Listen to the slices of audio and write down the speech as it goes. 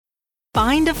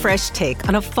Find a fresh take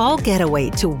on a fall getaway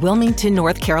to Wilmington,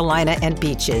 North Carolina and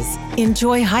beaches.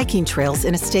 Enjoy hiking trails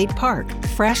in a state park,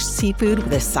 fresh seafood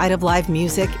with a side of live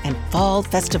music, and fall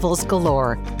festivals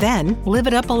galore. Then live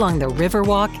it up along the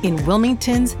Riverwalk in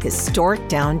Wilmington's historic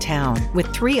downtown.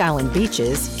 With 3 island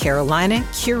beaches, Carolina,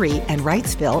 Curie, and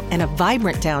Wrightsville, and a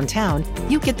vibrant downtown,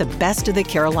 you get the best of the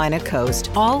Carolina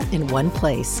coast all in one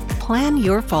place. Plan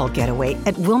your fall getaway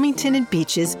at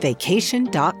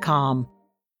WilmingtonandBeachesVacation.com.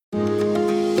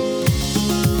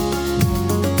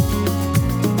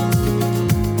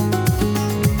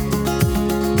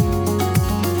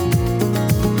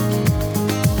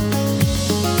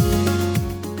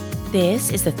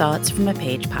 This is the Thoughts from a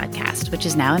Page podcast, which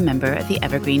is now a member of the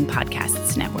Evergreen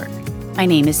Podcasts Network. My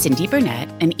name is Cindy Burnett,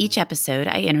 and each episode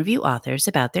I interview authors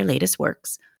about their latest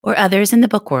works, or others in the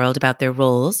book world about their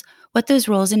roles, what those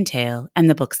roles entail, and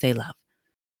the books they love.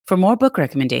 For more book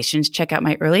recommendations, check out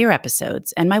my earlier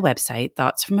episodes and my website,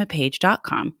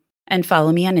 thoughtsfromapage.com, and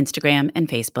follow me on Instagram and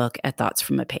Facebook at Thoughts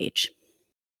From a Page.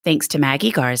 Thanks to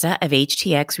Maggie Garza of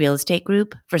HTX Real Estate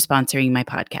Group for sponsoring my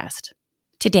podcast.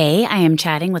 Today, I am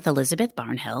chatting with Elizabeth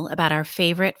Barnhill about our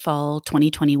favorite fall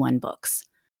 2021 books.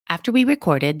 After we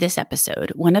recorded this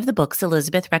episode, one of the books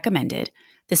Elizabeth recommended,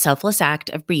 The Selfless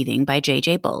Act of Breathing by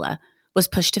J.J. Bola, was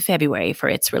pushed to February for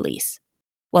its release.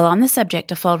 While on the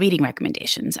subject of fall reading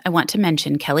recommendations, I want to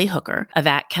mention Kelly Hooker of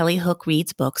Kelly Hook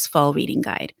Reads Books Fall Reading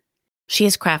Guide. She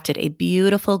has crafted a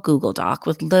beautiful Google Doc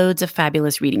with loads of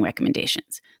fabulous reading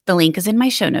recommendations. The link is in my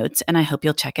show notes, and I hope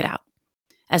you'll check it out.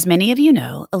 As many of you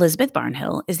know, Elizabeth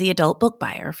Barnhill is the adult book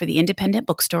buyer for the independent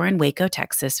bookstore in Waco,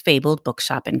 Texas, Fabled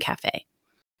Bookshop and Cafe.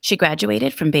 She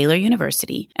graduated from Baylor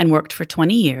University and worked for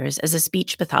 20 years as a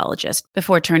speech pathologist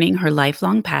before turning her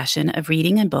lifelong passion of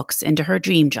reading and books into her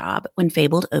dream job when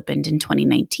Fabled opened in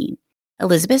 2019.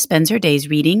 Elizabeth spends her days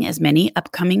reading as many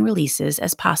upcoming releases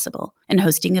as possible and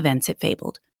hosting events at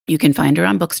Fabled. You can find her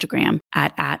on Bookstagram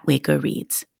at Waco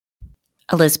Reads.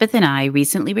 Elizabeth and I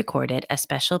recently recorded a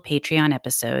special Patreon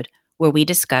episode where we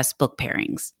discuss book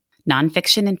pairings,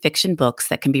 nonfiction and fiction books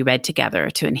that can be read together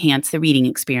to enhance the reading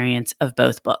experience of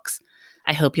both books.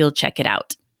 I hope you'll check it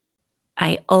out.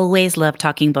 I always love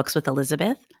talking books with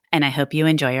Elizabeth, and I hope you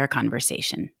enjoy our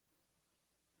conversation.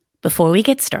 Before we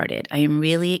get started, I am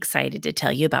really excited to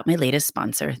tell you about my latest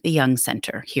sponsor, the Young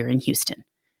Center, here in Houston.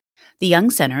 The Young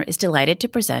Center is delighted to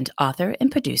present author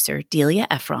and producer Delia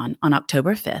Ephron on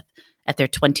October 5th at their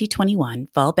 2021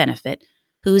 Fall Benefit,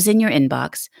 Who's in Your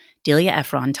Inbox? Delia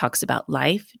Ephron talks about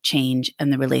life, change,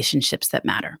 and the relationships that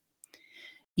matter.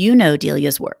 You know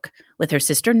Delia's work. With her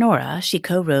sister Nora, she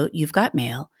co-wrote You've Got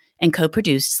Mail and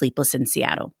co-produced Sleepless in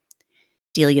Seattle.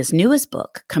 Delia's newest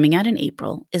book, coming out in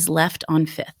April, is Left on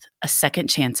Fifth, A Second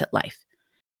Chance at Life.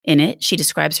 In it, she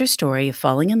describes her story of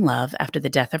falling in love after the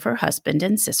death of her husband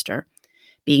and sister,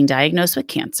 being diagnosed with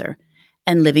cancer,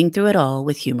 and living through it all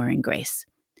with humor and grace.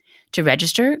 To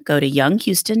register, go to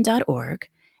younghouston.org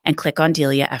and click on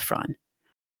Delia Ephron.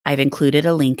 I've included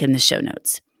a link in the show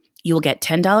notes. You will get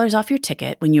 $10 off your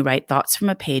ticket when you write Thoughts from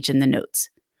a Page in the notes.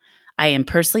 I am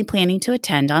personally planning to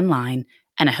attend online,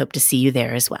 and I hope to see you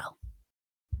there as well.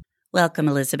 Welcome,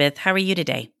 Elizabeth. How are you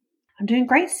today? I'm doing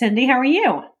great, Cindy. How are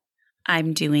you?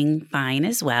 I'm doing fine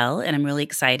as well, and I'm really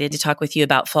excited to talk with you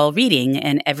about fall reading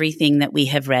and everything that we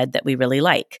have read that we really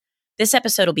like. This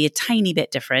episode will be a tiny bit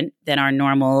different than our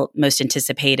normal, most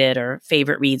anticipated or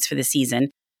favorite reads for the season,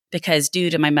 because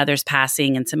due to my mother's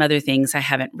passing and some other things, I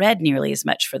haven't read nearly as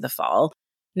much for the fall,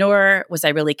 nor was I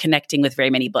really connecting with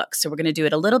very many books. So we're going to do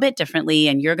it a little bit differently,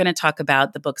 and you're going to talk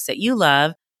about the books that you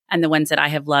love, and the ones that I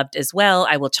have loved as well,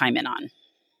 I will chime in on.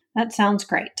 That sounds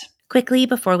great. Quickly,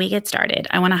 before we get started,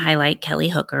 I want to highlight Kelly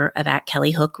Hooker of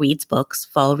Kelly Hook Reads Books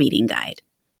Fall Reading Guide.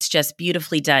 It's just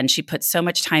beautifully done. She put so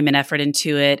much time and effort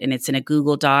into it, and it's in a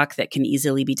Google Doc that can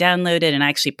easily be downloaded, and I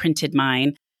actually printed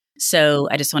mine. So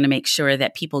I just want to make sure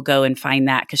that people go and find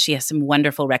that because she has some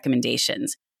wonderful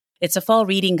recommendations. It's a fall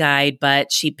reading guide,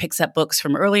 but she picks up books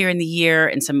from earlier in the year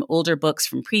and some older books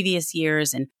from previous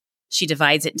years, and she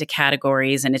divides it into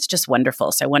categories, and it's just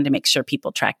wonderful. So I wanted to make sure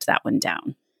people tracked that one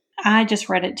down. I just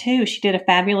read it too. She did a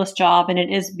fabulous job, and it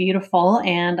is beautiful,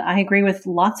 and I agree with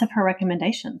lots of her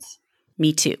recommendations.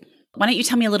 Me too. Why don't you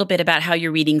tell me a little bit about how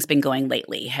your reading's been going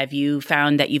lately? Have you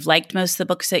found that you've liked most of the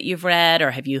books that you've read, or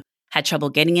have you had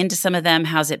trouble getting into some of them?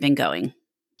 How's it been going?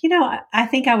 You know, I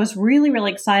think I was really,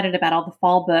 really excited about all the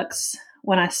fall books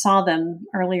when I saw them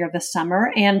earlier this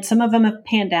summer, and some of them have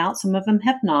panned out, some of them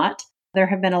have not. There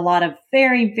have been a lot of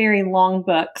very, very long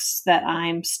books that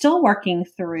I'm still working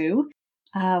through,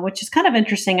 which is kind of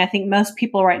interesting. I think most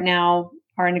people right now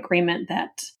are in agreement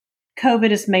that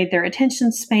COVID has made their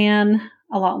attention span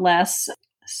a lot less.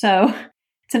 So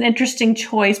it's an interesting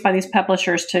choice by these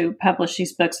publishers to publish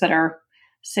these books that are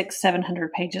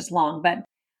 600-700 pages long. But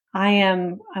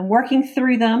I'm working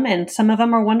through them, and some of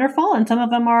them are wonderful and some of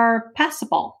them are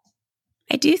passable.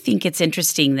 I do think it's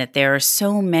interesting that there are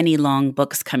so many long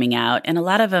books coming out, and a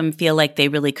lot of them feel like they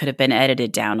really could have been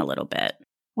edited down a little bit.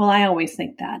 Well, I always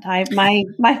think that.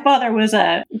 My father was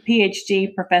a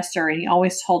PhD professor, and he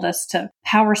always told us to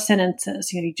power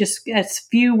sentences. You just as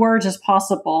few words as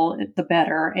possible, the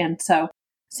better. And so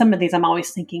some of these, I'm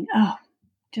always thinking, oh,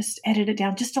 just edit it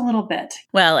down just a little bit.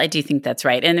 Well, I do think that's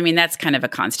right. And I mean, that's kind of a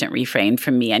constant refrain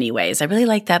from me anyways. I really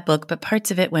like that book, but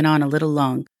parts of it went on a little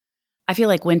long. I feel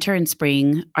like winter and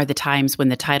spring are the times when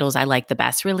the titles I like the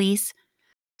best release.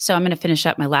 So I'm going to finish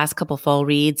up my last couple fall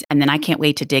reads, and then I can't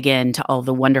wait to dig into all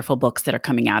the wonderful books that are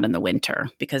coming out in the winter,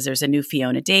 because there's a new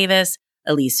Fiona Davis,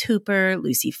 Elise Hooper,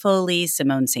 Lucy Foley,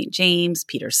 Simone St. James,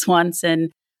 Peter Swanson,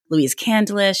 Louise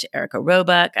Candlish, Erica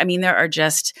Roebuck. I mean, there are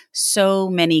just so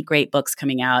many great books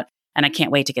coming out, and I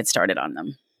can't wait to get started on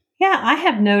them. Yeah, I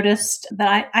have noticed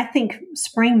that I think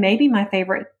spring may be my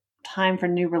favorite time for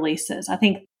new releases. I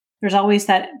think there's always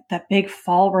that big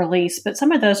fall release, but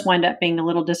some of those wind up being a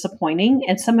little disappointing.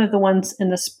 And some of the ones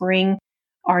in the spring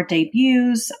are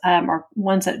debuts, or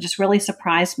ones that just really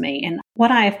surprised me. And what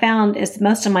I have found is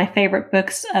most of my favorite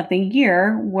books of the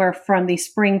year were from the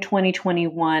spring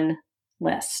 2021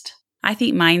 list. I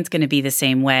think mine's going to be the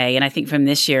same way. And I think from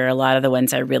this year, a lot of the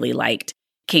ones I really liked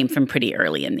came from pretty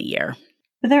early in the year.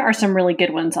 But there are some really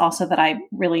good ones also that I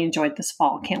really enjoyed this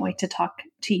fall. Can't wait to talk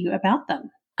to you about them.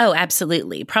 Oh,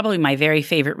 absolutely. Probably my very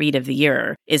favorite read of the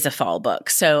year is a fall book.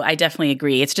 So I definitely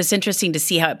agree. It's just interesting to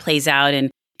see how it plays out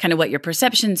and kind of what your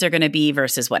perceptions are going to be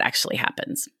versus what actually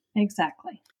happens.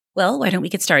 Exactly. Well, why don't we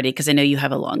get started? Because I know you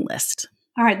have a long list.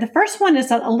 All right. The first one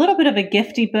is a little bit of a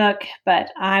gifty book,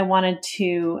 but I wanted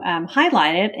to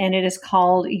highlight it. And it is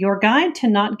called Your Guide to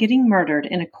Not Getting Murdered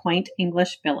in a Quaint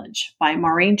English Village by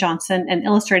Maureen Johnson and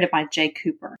illustrated by Jay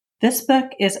Cooper. This book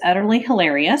is utterly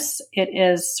hilarious. It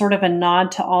is sort of a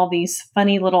nod to all these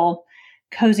funny little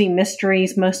cozy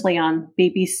mysteries, mostly on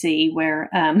BBC, where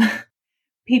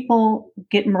people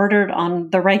get murdered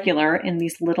on the regular in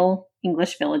these little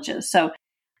English villages. So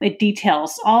it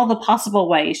details all the possible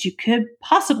ways you could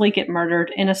possibly get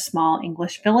murdered in a small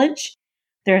English village.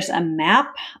 There's a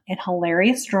map and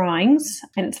hilarious drawings.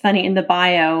 And it's funny, in the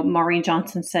bio, Maureen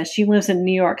Johnson says she lives in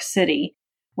New York City,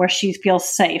 where she feels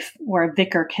safe, where a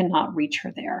vicar cannot reach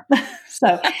her there.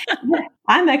 So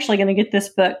I'm actually going to get this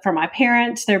book for my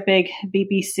parents. They're big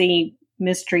BBC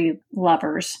mystery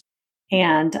lovers.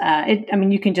 And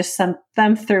you can just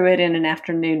thumb through it in an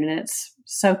afternoon, and it's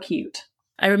so cute.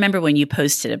 I remember when you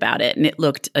posted about it, and it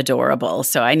looked adorable.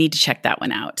 So I need to check that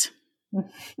one out.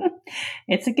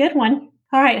 It's a good one.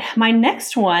 All right. My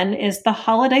next one is The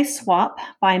Holiday Swap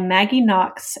by Maggie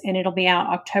Knox, and it'll be out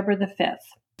October the 5th.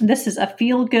 This is a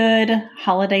feel-good,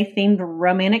 holiday-themed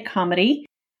romantic comedy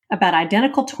about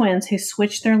identical twins who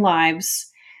switch their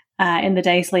lives in the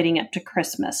days leading up to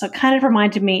Christmas. So it kind of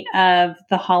reminded me of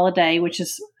The Holiday, which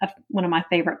is one of my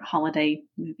favorite holiday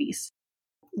movies.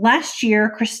 Last year,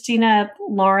 Christina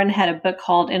Lauren had a book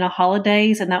called In a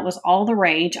Holidays, and that was all the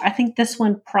rage. I think this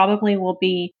one probably will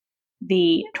be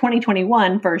the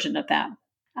 2021 version of that.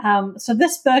 So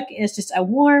this book is just a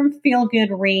warm, feel-good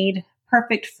read,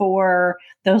 perfect for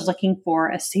those looking for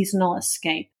a seasonal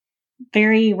escape.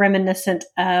 Very reminiscent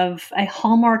of a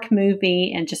Hallmark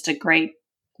movie and just a great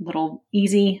little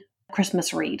easy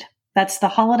Christmas read. That's The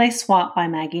Holiday Swap by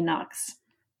Maggie Knox.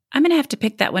 I'm going to have to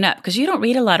pick that one up because you don't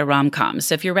read a lot of rom-coms.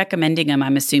 So if you're recommending them,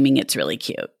 I'm assuming it's really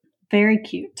cute. Very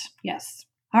cute. Yes.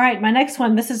 All right. My next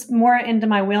one, this is more into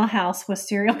my wheelhouse with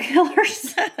serial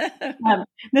killers.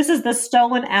 This is The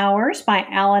Stolen Hours by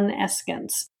Alan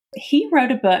Eskens. He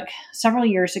wrote a book several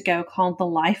years ago called The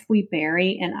Life We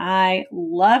Bury, and I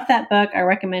love that book. I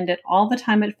recommend it all the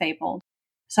time at Fabled.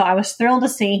 So I was thrilled to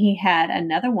see he had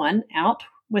another one out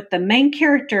with the main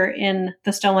character in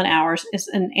The Stolen Hours is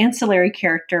an ancillary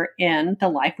character in The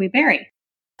Life We Bury.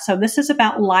 So this is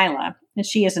about Lila, and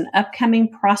she is an upcoming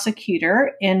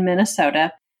prosecutor in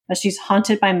Minnesota, but she's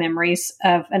haunted by memories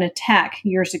of an attack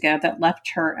years ago that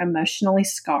left her emotionally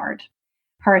scarred.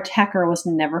 Her attacker was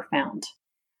never found.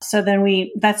 So then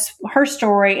that's her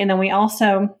story. And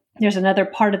then there's another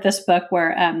part of this book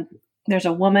where there's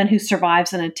a woman who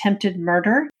survives an attempted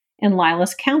murder in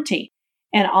Lilas County.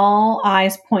 And all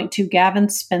eyes point to Gavin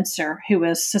Spencer, who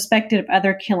is suspected of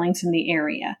other killings in the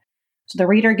area. So the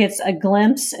reader gets a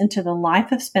glimpse into the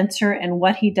life of Spencer and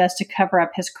what he does to cover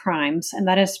up his crimes. And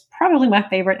that is probably my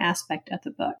favorite aspect of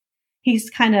the book. He's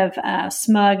kind of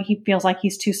smug. He feels like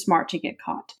he's too smart to get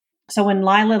caught. So when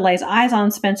Lila lays eyes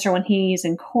on Spencer when he's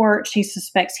in court, she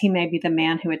suspects he may be the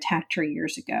man who attacked her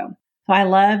years ago. So I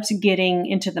loved getting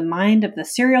into the mind of the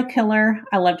serial killer.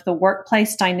 I loved the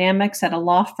workplace dynamics at a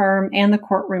law firm and the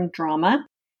courtroom drama.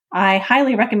 I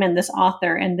highly recommend this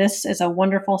author, and this is a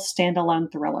wonderful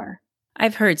standalone thriller.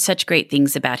 I've heard such great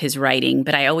things about his writing,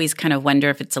 but I always kind of wonder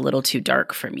if it's a little too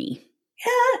dark for me.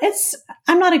 Yeah,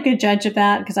 I'm not a good judge of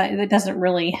that because it doesn't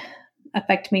really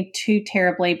affect me too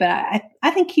terribly, but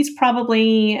I think he's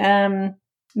probably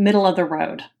middle of the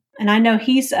road. And I know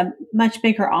he's a much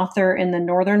bigger author in the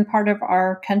northern part of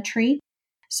our country.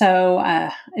 So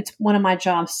it's one of my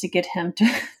jobs to get him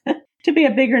to be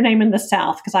a bigger name in the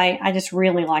South because I just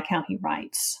really like how he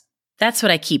writes. That's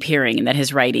what I keep hearing, that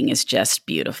his writing is just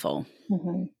beautiful.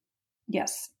 Mm-hmm.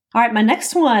 Yes. All right, my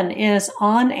next one is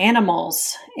On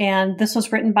Animals, and this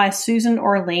was written by Susan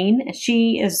Orlean.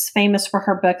 She is famous for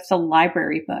her book, The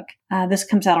Library Book. This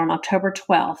comes out on October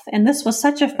 12th, and this was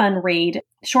such a fun read.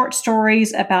 Short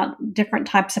stories about different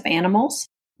types of animals.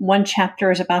 One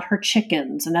chapter is about her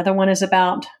chickens. Another one is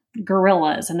about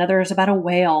gorillas. Another is about a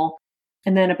whale,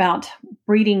 and then about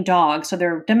breeding dogs. So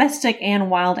they're domestic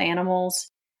and wild animals.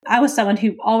 I was someone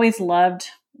who always loved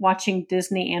watching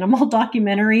Disney animal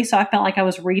documentaries, so I felt like I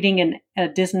was reading a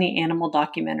Disney animal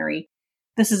documentary.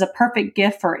 This is a perfect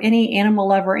gift for any animal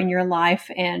lover in your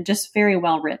life and just very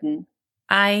well written.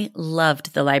 I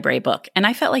loved The Library Book, and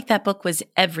I felt like that book was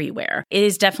everywhere. It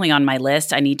is definitely on my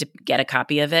list. I need to get a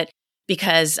copy of it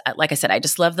because, like I said, I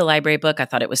just love The Library Book. I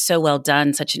thought it was so well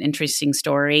done, such an interesting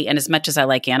story. And as much as I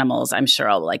like animals, I'm sure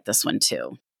I'll like this one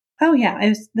too. Oh,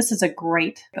 yeah. This is a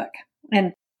great book.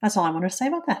 And that's all I wanted to say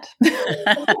about that.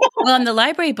 Well, and The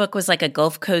Library Book was like a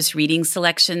Gulf Coast reading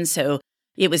selection. So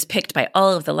it was picked by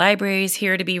all of the libraries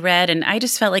here to be read. And I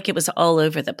just felt like it was all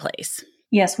over the place.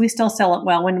 Yes, we still sell it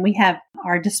well. When we have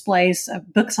our displays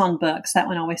of books on books, that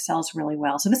one always sells really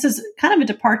well. So this is kind of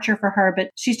a departure for her, but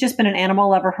she's just been an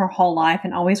animal lover her whole life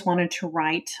and always wanted to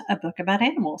write a book about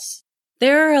animals.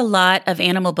 There are a lot of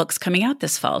animal books coming out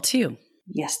this fall, too.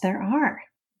 Yes, there are.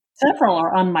 Several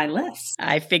are on my list.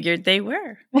 I figured they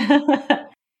were.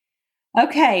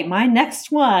 Okay, my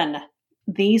next one,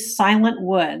 These Silent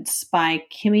Woods by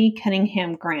Kimmy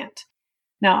Cunningham Grant.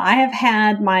 Now, I have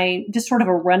had my just sort of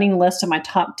a running list of my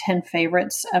top 10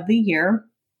 favorites of the year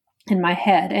in my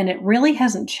head, and it really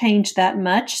hasn't changed that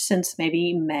much since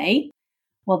maybe May.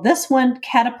 Well, this one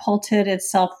catapulted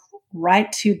itself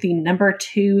right to the number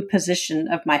 2 position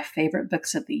of my favorite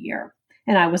books of the year,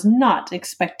 and I was not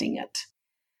expecting it.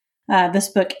 This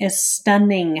book is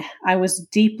stunning. I was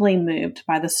deeply moved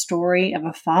by the story of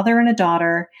a father and a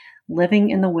daughter living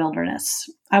in the wilderness.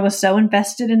 I was so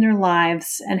invested in their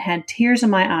lives and had tears in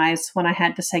my eyes when I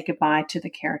had to say goodbye to the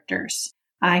characters.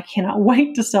 I cannot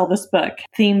wait to sell this book.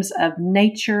 Themes of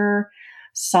nature,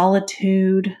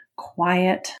 solitude,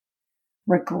 quiet,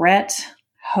 regret,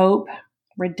 hope,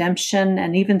 redemption,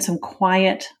 and even some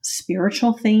quiet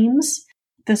spiritual themes.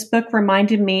 This book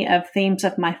reminded me of themes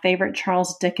of my favorite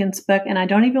Charles Dickens book, and I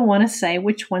don't even want to say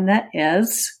which one that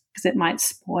is because it might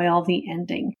spoil the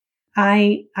ending.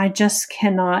 I just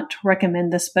cannot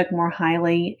recommend this book more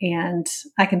highly, and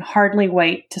I can hardly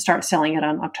wait to start selling it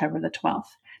on October the 12th.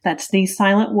 That's These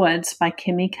Silent Woods by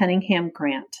Kimmy Cunningham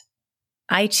Grant.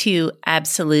 I, too,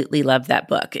 absolutely love that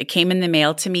book. It came in the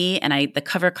mail to me, and the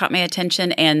cover caught my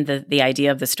attention and the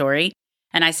idea of the story.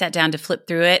 And I sat down to flip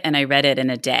through it, and I read it in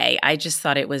a day. I just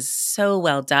thought it was so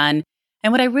well done.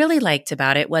 And what I really liked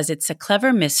about it was it's a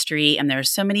clever mystery, and there are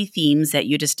so many themes that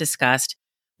you just discussed,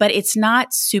 but it's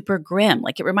not super grim.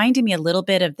 Like, it reminded me a little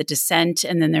bit of The Descent,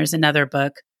 and then there's another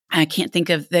book. I can't think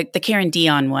of the Karen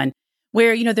Dion one,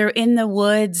 where, they're in the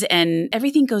woods, and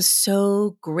everything goes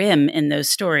so grim in those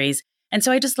stories. And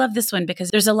so I just love this one because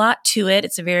there's a lot to it.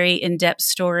 It's a very in-depth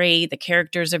story. The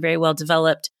characters are very well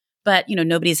developed. But,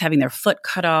 nobody's having their foot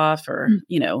cut off or,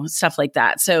 stuff like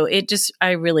that. So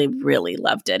I really, really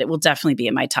loved it. It will definitely be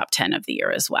in my top 10 of the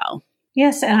year as well.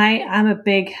 Yes, and I'm a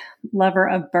big lover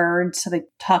of birds. So they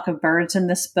talk of birds in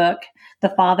this book. The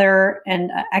father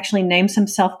actually names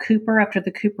himself Cooper after the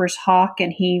Cooper's hawk,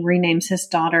 and he renames his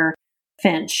daughter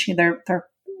Finch. They're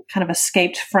kind of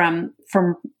escaped from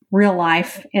real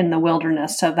life in the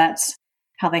wilderness. So that's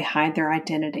how they hide their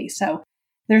identity. So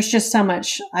there's just so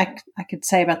much I could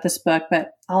say about this book,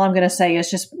 but all I'm going to say is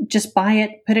just buy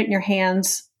it, put it in your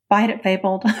hands, buy it at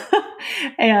Fabled,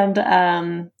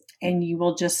 and you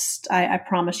will I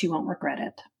promise you won't regret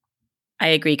it. I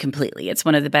agree completely. It's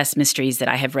one of the best mysteries that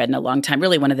I have read in a long time,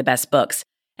 really one of the best books.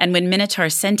 And when Minotaur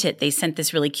sent it, they sent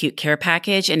this really cute care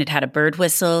package, and it had a bird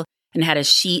whistle, and had a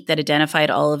sheet that identified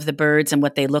all of the birds and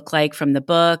what they look like from the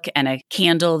book and a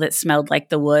candle that smelled like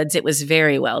the woods. It was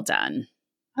very well done.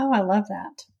 Oh, I love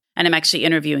that. And I'm actually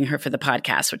interviewing her for the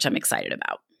podcast, which I'm excited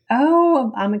about.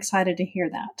 Oh, I'm excited to hear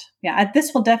that. Yeah,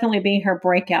 this will definitely be her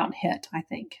breakout hit, I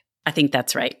think. I think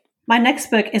that's right. My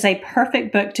next book is a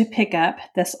perfect book to pick up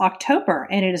this October,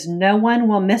 and it is No One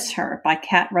Will Miss Her by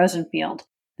Kat Rosenfield.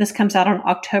 This comes out on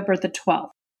October the 12th.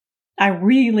 I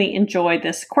really enjoyed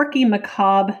this quirky,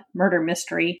 macabre murder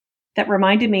mystery that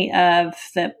reminded me of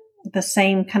the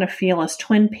same kind of feel as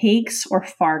Twin Peaks or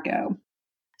Fargo.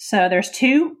 So there's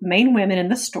two main women in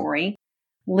the story.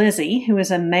 Lizzie, who is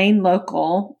a Maine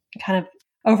local, kind of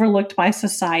overlooked by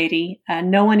society.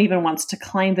 No one even wants to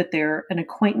claim that they're an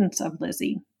acquaintance of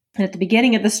Lizzie. And at the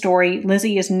beginning of the story,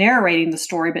 Lizzie is narrating the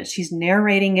story, but she's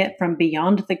narrating it from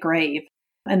beyond the grave.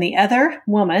 And the other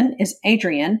woman is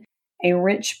Adrienne, a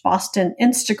rich Boston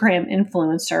Instagram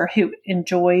influencer who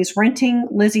enjoys renting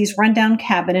Lizzie's rundown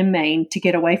cabin in Maine to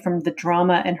get away from the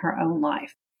drama in her own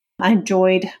life. I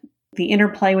enjoyed the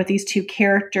interplay with these two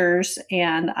characters,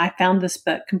 and I found this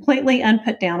book completely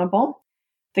unputdownable.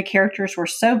 The characters were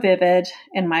so vivid,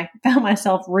 and I found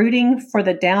myself rooting for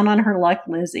the down-on-her-luck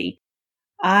Lizzie.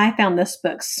 I found this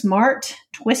book smart,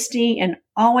 twisty, and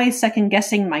always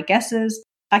second-guessing my guesses.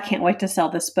 I can't wait to sell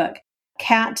this book.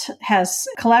 Kat has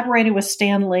collaborated with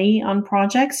Stan Lee on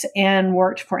projects and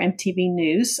worked for MTV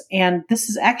News. And this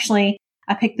is actually,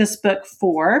 I picked this book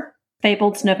for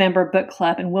Fabled's November Book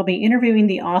Club, and we'll be interviewing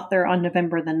the author on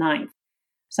November the 9th.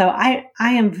 So I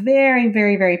am very,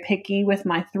 very, very picky with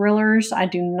my thrillers. I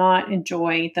do not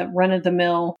enjoy the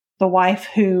run-of-the-mill, the wife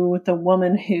who, the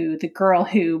woman who, the girl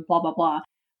who, blah, blah, blah.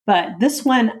 But this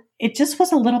one, it just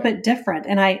was a little bit different.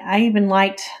 And I even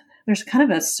liked, there's kind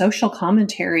of a social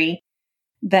commentary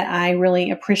that I really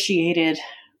appreciated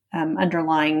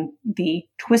underlying the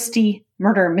twisty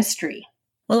murder mystery.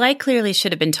 Well, I clearly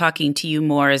should have been talking to you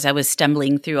more as I was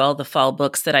stumbling through all the fall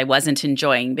books that I wasn't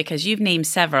enjoying, because you've named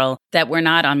several that were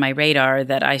not on my radar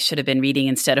that I should have been reading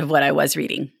instead of what I was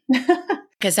reading.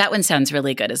 Because that one sounds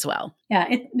really good as well.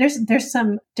 Yeah, there's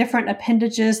some different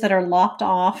appendages that are lopped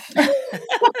off.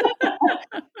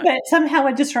 But somehow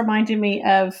it just reminded me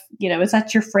of, is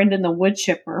that your friend in the wood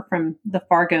chipper from the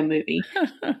Fargo movie?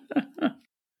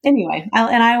 Anyway,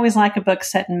 I always like a book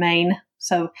set in Maine.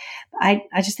 So I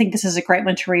just think this is a great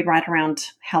one to read right around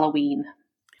Halloween.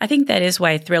 I think that is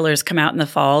why thrillers come out in the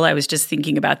fall. I was just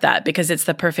thinking about that because it's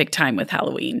the perfect time with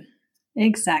Halloween.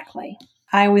 Exactly.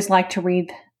 I always like to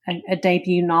read a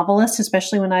debut novelist,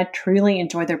 especially when I truly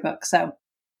enjoy their book. So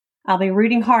I'll be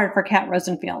rooting hard for Kat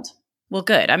Rosenfield. Well,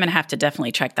 good. I'm going to have to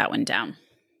definitely track that one down.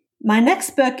 My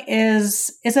next book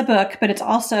is a book, but it's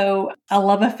also a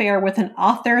love affair with an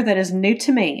author that is new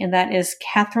to me, and that is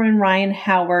Catherine Ryan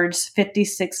Howard's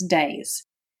 56 Days.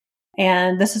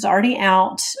 And this is already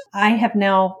out.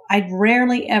 I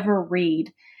rarely ever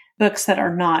read books that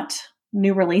are not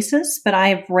new releases, but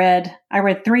I read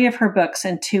 3 of her books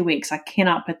in 2 weeks. I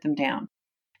cannot put them down.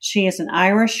 She is an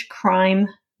Irish crime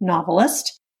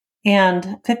novelist,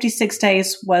 and 56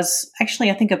 Days was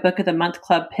actually, I think, a Book of the Month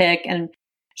Club pick, and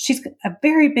she's a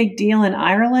very big deal in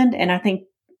Ireland, and I think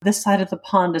this side of the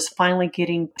pond is finally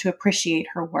getting to appreciate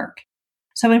her work.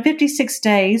 So in 56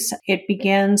 Days, it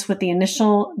begins with the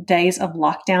initial days of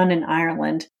lockdown in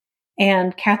Ireland,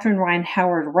 and Catherine Ryan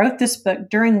Howard wrote this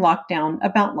book during lockdown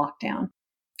about lockdown.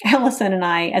 Allison and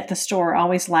I at the store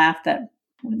always laugh that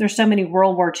there's so many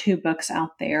World War II books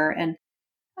out there, and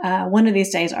one of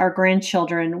these days, our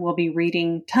grandchildren will be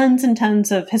reading tons and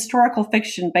tons of historical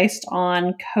fiction based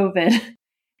on COVID.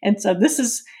 And so this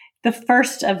is the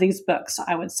first of these books,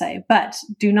 I would say. But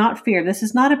do not fear. This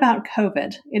is not about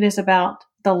COVID. It is about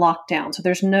the lockdown. So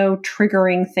there's no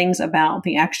triggering things about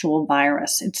the actual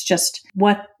virus. It's just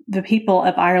what the people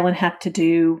of Ireland have to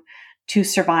do to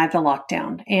survive the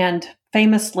lockdown. And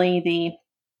famously,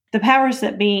 the powers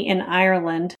that be in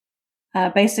Ireland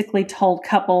basically told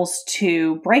couples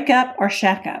to break up or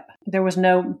shack up. There was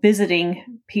no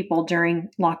visiting people during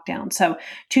lockdown. So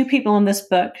 2 people in this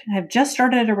book have just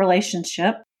started a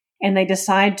relationship, and they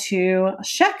decide to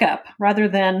shack up rather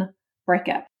than break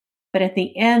up. But at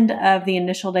the end of the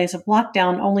initial days of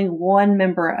lockdown, only one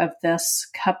member of this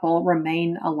couple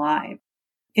remain alive.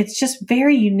 It's just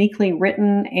very uniquely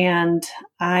written, and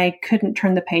I couldn't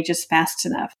turn the pages fast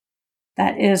enough.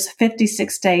 That is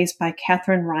 56 Days by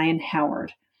Catherine Ryan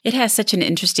Howard. It has such an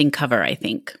interesting cover, I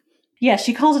think. Yeah,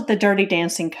 she calls it the Dirty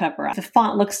Dancing cover. The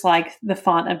font looks like the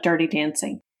font of Dirty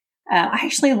Dancing. I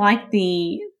actually like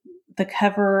the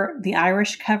cover, the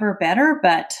Irish cover, better,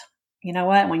 but you know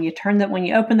what? When you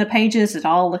open the pages, it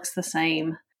all looks the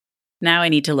same. Now I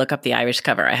need to look up the Irish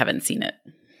cover. I haven't seen it.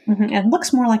 It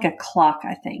looks more like a clock,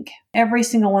 I think. Every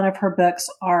single one of her books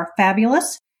are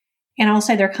fabulous. And I'll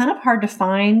say they're kind of hard to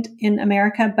find in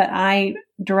America, but I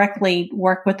directly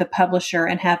work with the publisher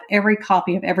and have every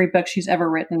copy of every book she's ever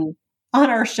written on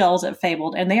our shelves at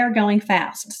Fabled, and they are going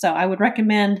fast. So I would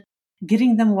recommend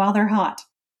getting them while they're hot.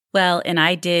 Well, and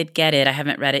I did get it. I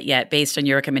haven't read it yet based on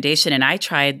your recommendation. And I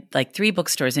tried like 3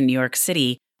 bookstores in New York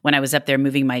City when I was up there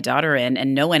moving my daughter in,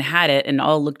 and no one had it and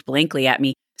all looked blankly at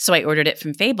me. So I ordered it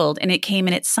from Fabled and it came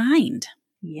and it's signed.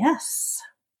 Yes.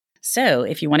 So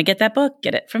if you want to get that book,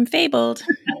 get it from Fabled.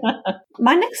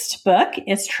 My next book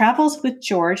is Travels with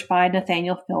George by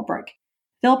Nathaniel Philbrick.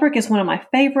 Philbrick is one of my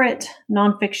favorite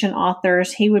nonfiction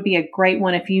authors. He would be a great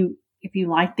one if you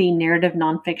like the narrative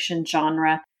nonfiction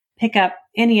genre. Pick up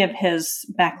any of his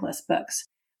backlist books.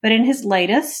 But in his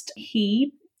latest,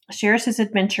 he shares his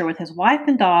adventure with his wife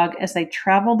and dog as they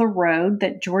travel the road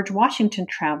that George Washington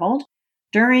traveled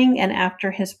during and after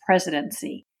his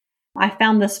presidency. I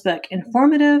found this book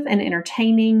informative and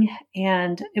entertaining,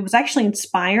 and it was actually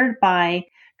inspired by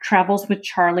Travels with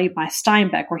Charlie by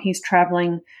Steinbeck, where he's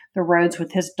traveling the roads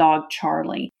with his dog,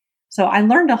 Charlie. So I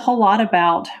learned a whole lot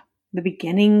about the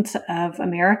beginnings of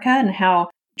America and how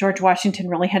George Washington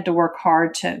really had to work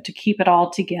hard to keep it all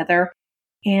together.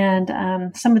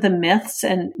 And some of the myths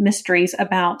and mysteries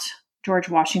about George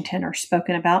Washington are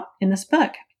spoken about in this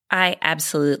book. I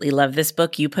absolutely love this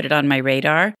book. You put it on my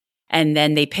radar. And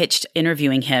then they pitched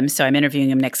interviewing him. So I'm interviewing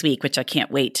him next week, which I can't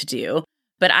wait to do.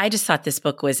 But I just thought this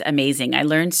book was amazing. I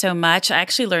learned so much. I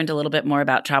actually learned a little bit more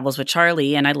about Travels with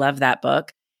Charlie, and I love that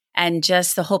book. And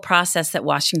just the whole process that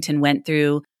Washington went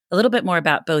through, a little bit more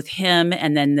about both him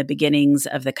and then the beginnings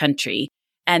of the country.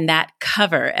 And that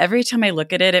cover, every time I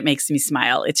look at it, it makes me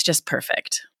smile. It's just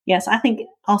perfect. Yes, I think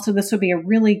also this would be a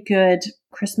really good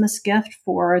Christmas gift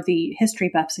for the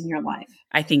history buffs in your life.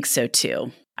 I think so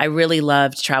too. I really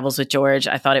loved Travels with George.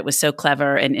 I thought it was so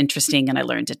clever and interesting, and I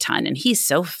learned a ton. And he's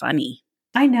so funny.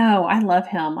 I know. I love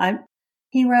him.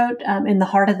 He wrote In the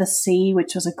Heart of the Sea,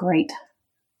 which was a great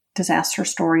disaster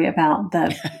story about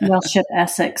the whale ship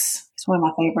Essex. It's one of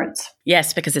my favorites.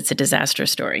 Yes, because it's a disaster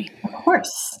story. Of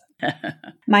course.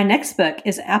 My next book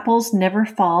is Apples Never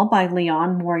Fall by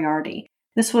Leon Moriarty.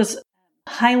 This was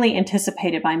highly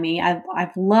anticipated by me.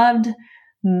 I've loved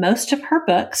most of her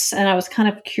books, and I was kind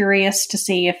of curious to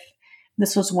see if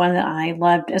this was one that I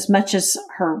loved as much as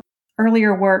her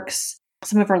earlier works.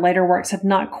 Some of her later works have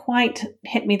not quite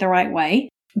hit me the right way,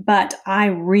 but I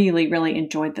really, really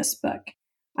enjoyed this book.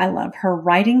 I love her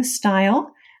writing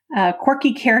style,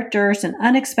 quirky characters, and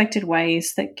unexpected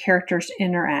ways that characters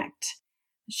interact.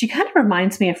 She kind of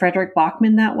reminds me of Frederick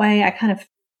Bachman that way. I kind of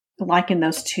liken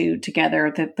those two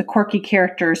together, the quirky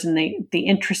characters and the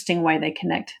interesting way they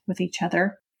connect with each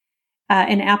other.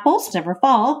 In Apples Never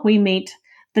Fall, we meet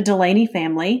the Delaney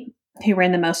family, who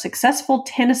ran the most successful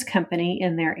tennis company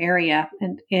in their area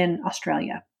and in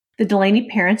Australia. The Delaney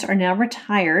parents are now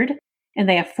retired, and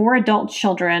they have 4 adult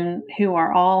children who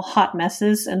are all hot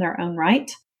messes in their own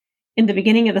right. In the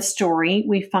beginning of the story,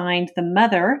 we find the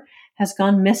mother has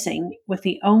gone missing, with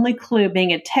the only clue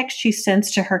being a text she sends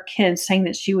to her kids saying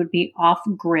that she would be off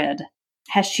grid.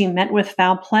 Has she met with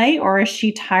foul play, or is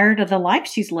she tired of the life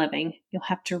she's living? You'll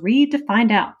have to read to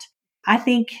find out. I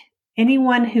think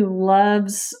anyone who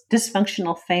loves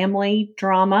dysfunctional family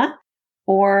drama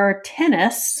or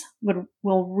tennis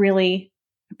will really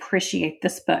appreciate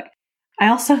this book. I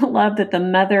also love that the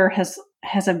mother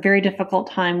has a very difficult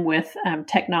time with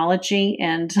technology,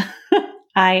 and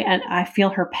I feel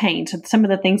her pain. So some of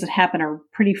the things that happen are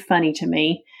pretty funny to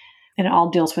me, and it all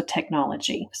deals with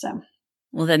technology. So,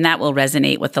 well, then that will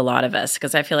resonate with a lot of us,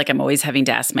 because I feel like I'm always having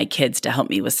to ask my kids to help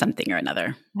me with something or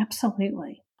another.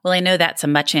 Absolutely. Well, I know that's a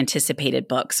much anticipated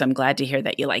book, so I'm glad to hear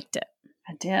that you liked it.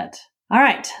 I did. All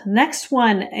right. Next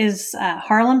one is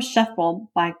Harlem Shuffle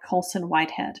by Colson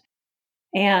Whitehead.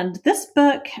 And this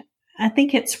book, I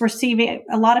think it's receiving,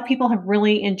 a lot of people have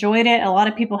really enjoyed it. A lot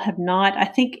of people have not. I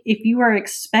think if you are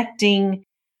expecting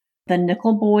the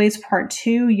Nickel Boys Part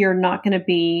 2, you're not going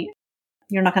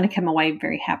to come away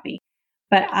very happy.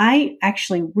 But I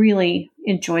actually really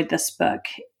enjoyed this book.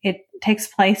 It takes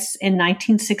place in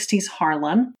 1960s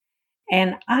Harlem,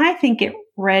 and I think it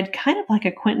read kind of like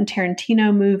a Quentin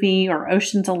Tarantino movie or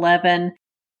Ocean's 11.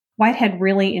 Whitehead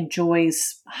really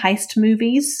enjoys heist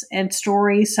movies and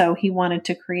stories, so he wanted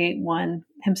to create one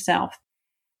himself.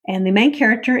 And the main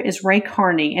character is Ray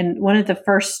Carney, and one of the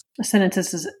first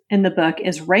sentences in the book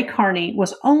is, Ray Carney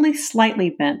was only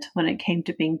slightly bent when it came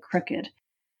to being crooked,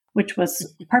 which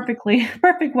was a perfect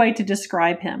way to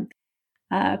describe him.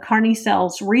 Carney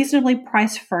sells reasonably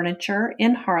priced furniture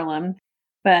in Harlem,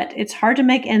 but it's hard to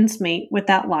make ends meet with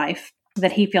that life.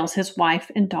 that he feels his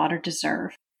wife and daughter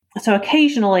deserve. So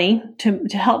occasionally, to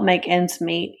help make ends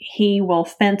meet, he will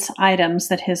fence items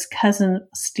that his cousin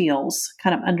steals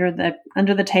kind of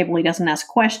under the table. He doesn't ask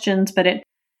questions, but it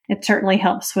certainly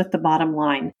helps with the bottom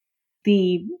line.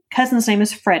 The cousin's name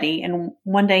is Freddie, and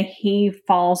one day he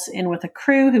falls in with a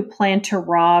crew who planned to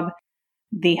rob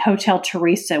the Hotel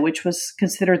Teresa, which was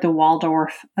considered the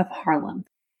Waldorf of Harlem.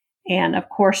 And of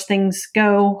course, things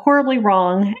go horribly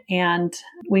wrong, and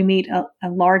we meet a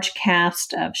large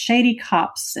cast of shady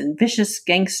cops and vicious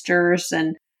gangsters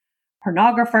and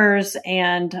pornographers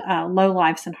and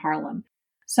lowlifes in Harlem.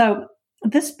 So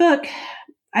this book,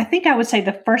 I think I would say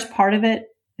the first part of it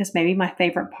is maybe my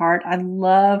favorite part. I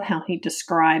love how he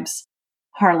describes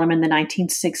Harlem in the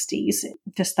 1960s,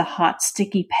 just the hot,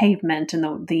 sticky pavement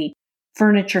and the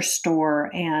furniture store.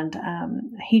 And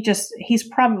he's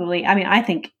probably, I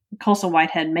think Colson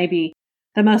Whitehead may be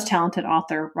the most talented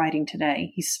author writing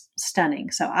today. He's stunning.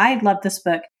 So I love this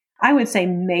book. I would say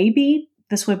maybe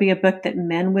this would be a book that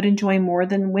men would enjoy more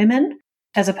than women,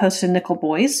 as opposed to Nickel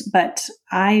Boys, but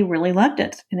I really loved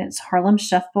it. And it's Harlem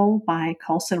Shuffle by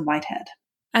Colson Whitehead.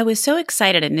 I was so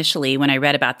excited initially when I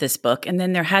read about this book, and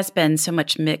then there has been so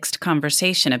much mixed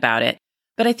conversation about it.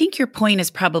 But I think your point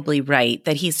is probably right,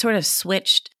 that he's sort of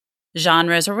switched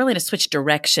genres, or really to switch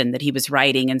direction that he was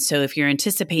writing. And so if you're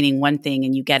anticipating one thing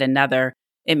and you get another,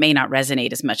 it may not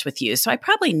resonate as much with you. So I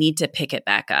probably need to pick it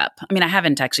back up. I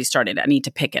haven't actually started. I need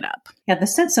to pick it up. Yeah, the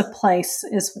sense of place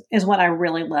is what I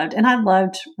really loved. And I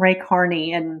loved Ray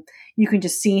Carney, and you can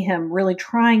just see him really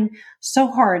trying so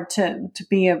hard to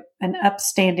be an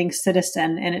upstanding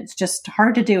citizen, and it's just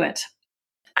hard to do it.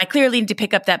 I clearly need to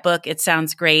pick up that book. It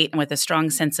sounds great. And with a strong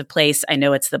sense of place, I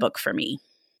know it's the book for me.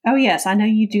 Oh, yes. I know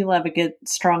you do love a good,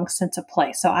 strong sense of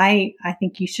place. So I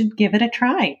think you should give it a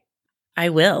try. I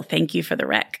will. Thank you for the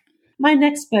rec. My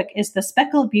next book is The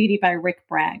Speckled Beauty by Rick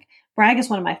Bragg. Bragg is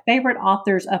one of my favorite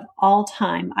authors of all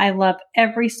time. I love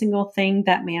every single thing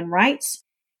that man writes.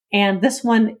 And this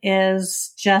one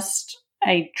is just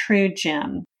a true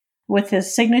gem. With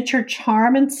his signature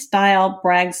charm and style,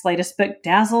 Bragg's latest book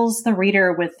dazzles the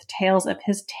reader with tales of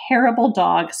his terrible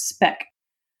dog, Speck.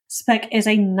 Speck is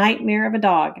a nightmare of a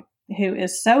dog who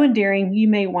is so endearing you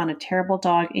may want a terrible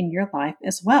dog in your life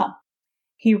as well.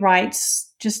 He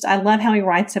writes, I love how he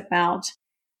writes about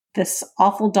this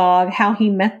awful dog, how he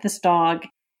met this dog.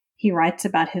 He writes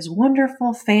about his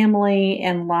wonderful family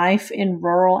and life in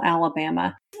rural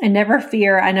Alabama. And never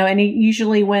fear, I know, and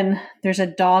usually when there's a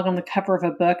dog on the cover of a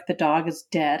book, the dog is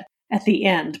dead at the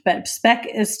end. But Speck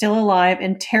is still alive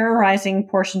and terrorizing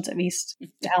portions of East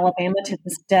Alabama to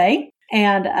this day.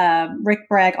 And Rick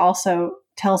Bragg also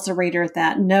tells the reader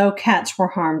that no cats were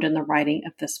harmed in the writing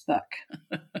of this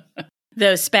book.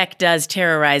 Though Speck does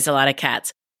terrorize a lot of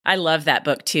cats. I love that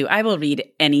book too. I will read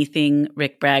anything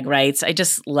Rick Bragg writes. I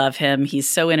just love him. He's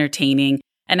so entertaining.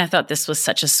 And I thought this was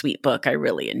such a sweet book. I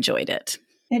really enjoyed it.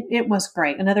 It was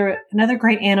great. Another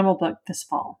great animal book this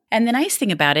fall. And the nice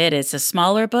thing about it is a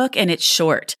smaller book and it's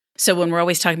short. So when we're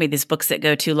always talking about these books that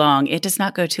go too long, it does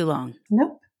not go too long.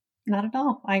 Nope, not at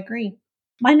all. I agree.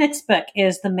 My next book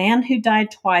is The Man Who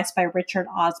Died Twice by Richard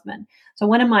Osman. So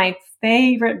one of my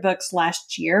favorite books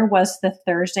last year was The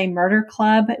Thursday Murder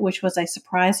Club, which was a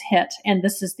surprise hit. And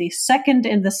this is the second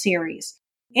in the series.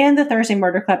 And The Thursday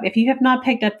Murder Club, if you have not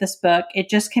picked up this book, it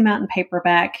just came out in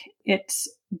paperback. It's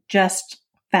just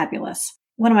fabulous.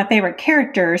 One of my favorite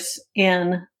characters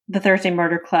in The Thursday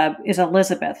Murder Club is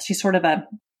Elizabeth. She's sort of a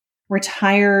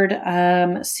retired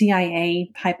CIA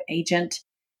type agent.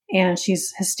 And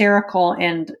she's hysterical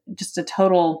and just a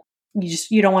total,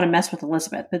 you don't want to mess with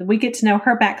Elizabeth. But we get to know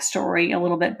her backstory a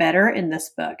little bit better in this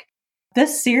book.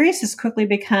 This series has quickly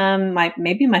become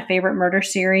maybe my favorite murder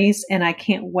series, and I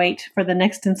can't wait for the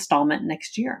next installment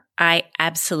next year. I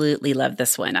absolutely love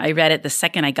this one. I read it the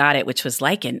second I got it, which was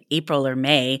like in April or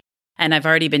May, and I've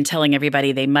already been telling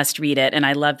everybody they must read it. And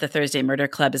I love The Thursday Murder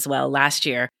Club as well last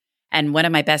year. And one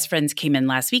of my best friends came in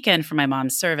last weekend for my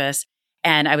mom's service.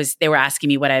 And they were asking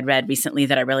me what I'd read recently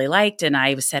that I really liked. And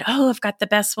I said, I've got the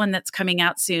best one that's coming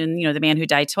out soon, The Man Who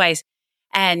Died Twice.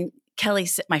 And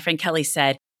my friend Kelly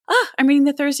said, I'm reading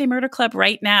The Thursday Murder Club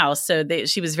right now. So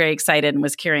she was very excited and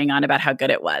was carrying on about how good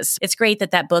it was. It's great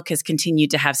that book has continued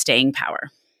to have staying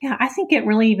power. Yeah, I think it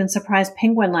really even surprised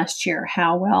Penguin last year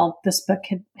how well this book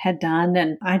had done.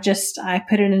 And I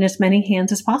put it in as many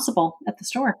hands as possible at the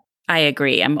store. I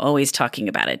agree. I'm always talking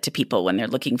about it to people when they're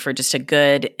looking for just a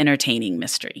good, entertaining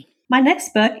mystery. My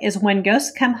next book is When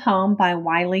Ghosts Come Home by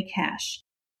Wiley Cash.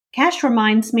 Cash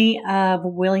reminds me of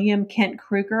William Kent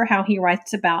Kruger, how he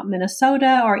writes about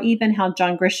Minnesota, or even how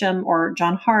John Grisham or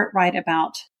John Hart write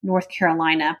about North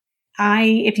Carolina.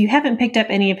 if you haven't picked up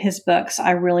any of his books,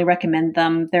 I really recommend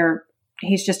them.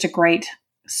 He's just a great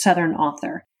Southern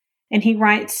author. And he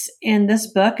writes in this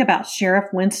book about Sheriff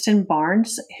Winston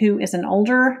Barnes, who is an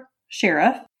older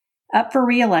sheriff up for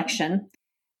re-election.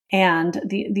 And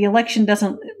the election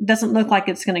doesn't look like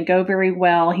it's going to go very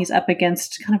well. He's up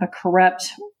against kind of a corrupt,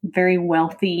 very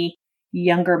wealthy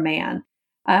younger man.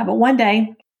 But one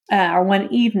day or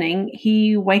one evening,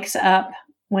 he wakes up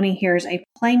when he hears a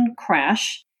plane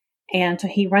crash. And so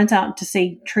he runs out to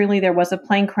see truly there was a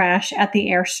plane crash at the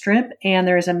airstrip, and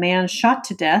there is a man shot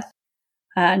to death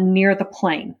near the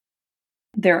plane.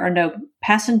 There are no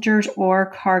passengers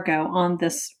or cargo on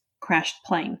this crashed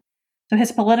plane. So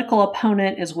his political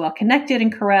opponent is well connected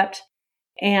and corrupt,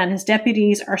 and his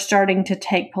deputies are starting to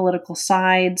take political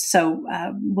sides. So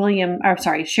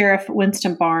Sheriff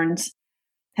Winston Barnes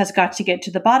has got to get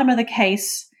to the bottom of the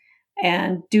case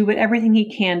and do everything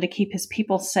he can to keep his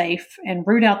people safe and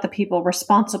root out the people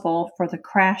responsible for the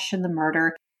crash and the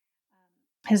murder.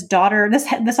 His daughter,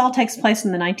 this all takes place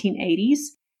in the 1980s,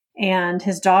 and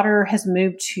his daughter has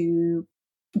moved to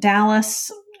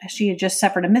Dallas. She had just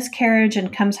suffered a miscarriage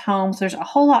and comes home. So there's a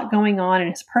whole lot going on in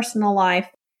his personal life.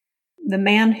 The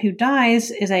man who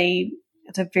dies is a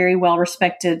very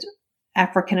well-respected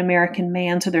African-American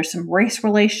man. So there's some race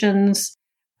relations,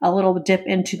 a little dip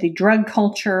into the drug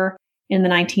culture in the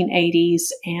 1980s.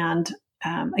 And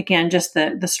again, just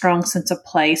the strong sense of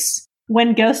place.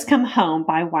 When Ghosts Come Home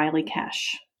by Wiley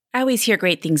Cash. I always hear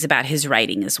great things about his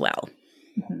writing as well.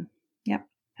 Mm-hmm. Yep.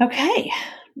 Okay.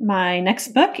 My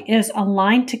next book is A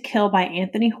Line to Kill by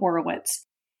Anthony Horowitz.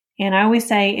 And I always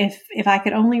say if I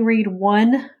could only read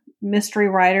one mystery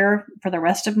writer for the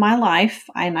rest of my life,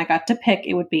 and I got to pick,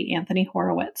 it would be Anthony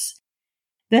Horowitz.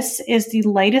 This is the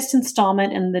latest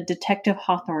installment in the Detective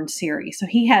Hawthorne series. So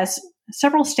he has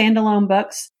several standalone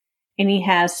books, and he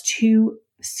has 2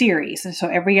 series. And so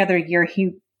every other year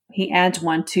he adds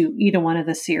one to either one of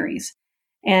the series.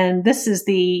 And this is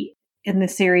in the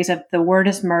series of The Word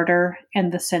is Murder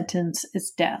and The Sentence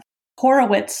is Death.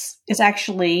 Horowitz is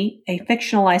actually a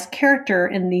fictionalized character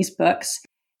in these books,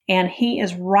 and he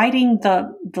is writing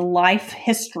the life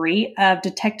history of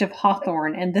Detective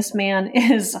Hawthorne. And this man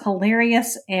is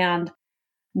hilarious and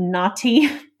naughty,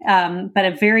 but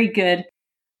a very good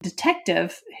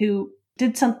detective who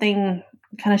did something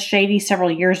kind of shady several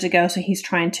years ago, so he's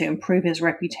trying to improve his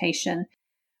reputation.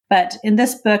 But in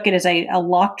this book, it is a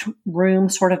locked room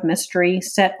sort of mystery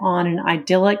set on an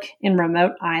idyllic and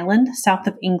remote island south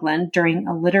of England during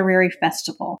a literary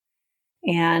festival.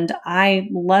 And I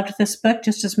loved this book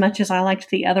just as much as I liked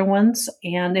the other ones.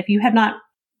 And if you have not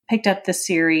picked up this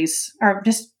series, or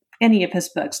just any of his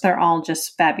books, they're all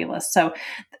just fabulous. So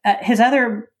his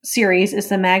other series is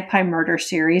the Magpie Murder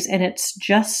series, and it's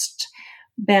just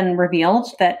been revealed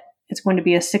that it's going to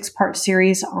be a 6-part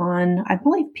series on, I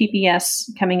believe, PBS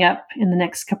coming up in the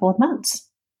next couple of months.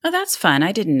 Oh, that's fun.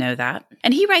 I didn't know that.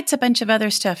 And he writes a bunch of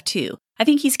other stuff too. I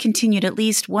think he's continued at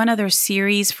least one other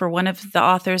series for one of the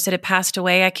authors that had passed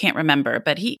away. I can't remember,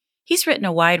 but he's written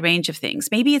a wide range of things.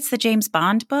 Maybe it's the James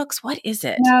Bond books. What is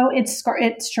it? No,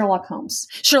 it's Sherlock Holmes.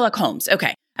 Sherlock Holmes.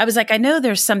 Okay. I was like, I know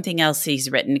there's something else he's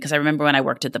written because I remember when I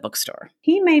worked at the bookstore.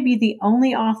 He may be the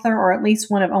only author, or at least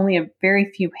one of only a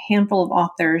very few handful of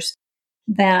authors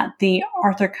that the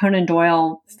Arthur Conan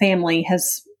Doyle family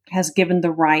has given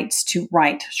the rights to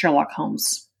write Sherlock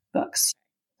Holmes books.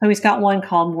 So he's got one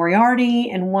called Moriarty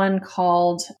and one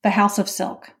called The House of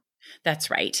Silk.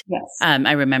 That's right. Yes.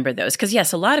 I remember those because,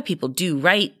 yes, a lot of people do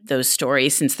write those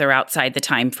stories since they're outside the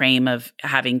time frame of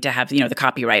having to have, the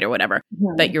copyright or whatever.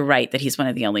 Mm-hmm. But you're right that he's one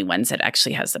of the only ones that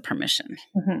actually has the permission.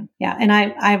 Mm-hmm. Yeah. And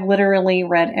I've literally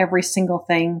read every single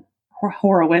thing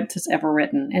Horowitz has ever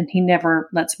written, and he never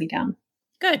lets me down.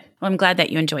 Good. Well, I'm glad that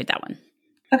you enjoyed that one.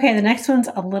 Okay. The next one's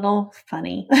a little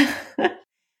funny.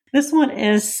 This one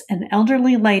is An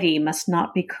Elderly Lady Must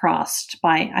Not Be Crossed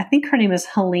by, I think her name is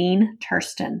Helene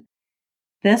Tursten.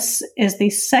 This is the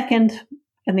second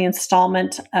in the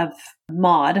installment of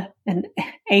Maud, an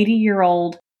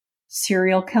 80-year-old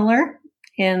serial killer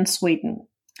in Sweden.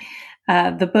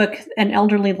 The book, An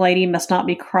Elderly Lady Must Not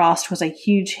Be Crossed, was a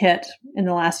huge hit in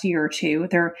the last year or two.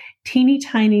 They're teeny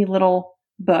tiny little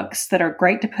books that are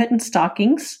great to put in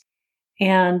stockings,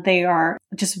 and they are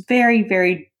just very,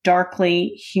 very darkly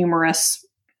humorous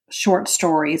short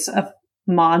stories of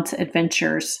Maud's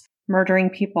adventures, murdering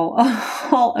people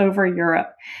all over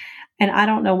Europe. And I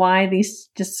don't know why these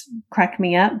just crack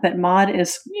me up, but Maud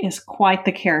is quite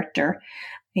the character.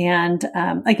 And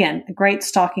again, a great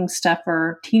stocking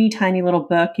stuffer, teeny tiny little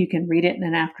book. You can read it in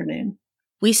an afternoon.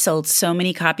 We sold so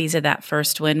many copies of that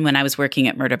first one when I was working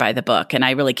at Murder by the Book, and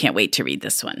I really can't wait to read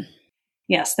this one.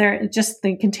 Yes, they're just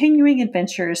the continuing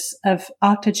adventures of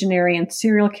octogenarian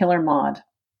serial killer Maud.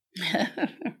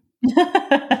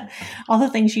 All the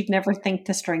things you'd never think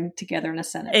to string together in a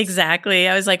sentence. Exactly.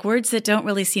 I was like, words that don't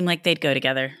really seem like they'd go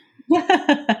together.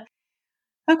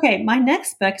 Okay, my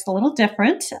next book is a little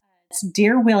different. It's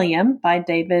Dear William by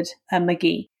David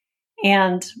McGee.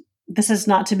 And this is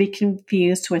not to be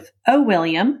confused with Oh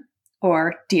William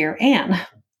or Dear Anne,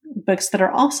 books that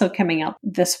are also coming out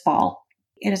this fall.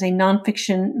 It is a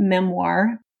nonfiction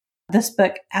memoir. This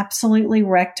book absolutely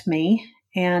wrecked me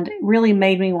and really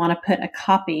made me want to put a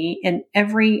copy in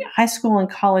every high school and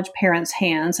college parents'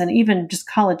 hands, and even just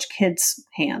college kids'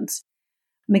 hands.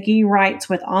 McGee writes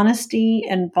with honesty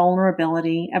and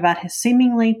vulnerability about his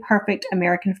seemingly perfect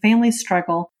American family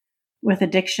struggle with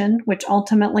addiction, which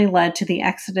ultimately led to the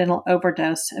accidental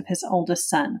overdose of his oldest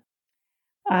son.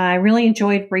 I really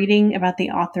enjoyed reading about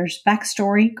the author's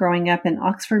backstory growing up in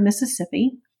Oxford,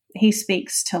 Mississippi. He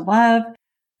speaks to love,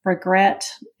 regret,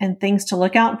 and things to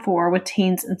look out for with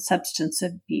teens and substance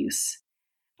abuse.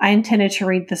 I intended to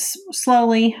read this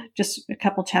slowly, just a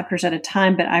couple chapters at a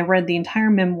time, but I read the entire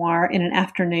memoir in an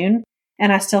afternoon,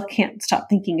 and I still can't stop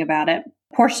thinking about it.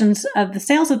 Portions of the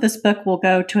sales of this book will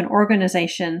go to an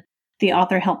organization the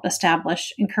author helped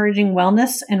establish, encouraging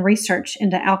wellness and research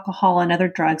into alcohol and other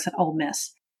drugs at Ole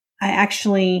Miss. I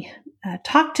actually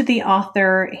talked to the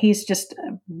author. He's just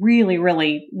a really,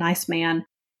 really nice man.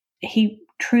 He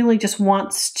truly just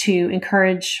wants to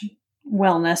encourage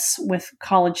wellness with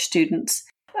college students.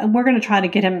 We're going to try to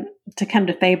get him to come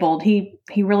to Fabled. He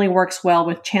really works well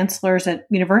with chancellors at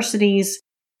universities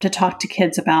to talk to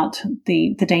kids about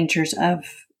the dangers of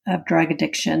drug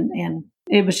addiction. And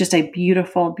it was just a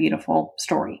beautiful, beautiful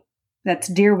story. That's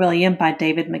Dear William by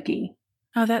David McGee.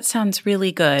 Oh, that sounds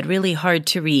really good. Really hard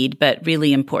to read, but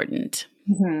really important.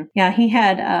 Mm-hmm. Yeah, he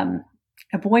had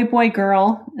a boy,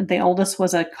 girl. The oldest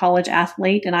was a college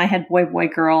athlete, and I had boy,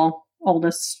 girl.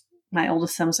 My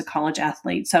oldest son was a college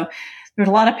athlete. So there's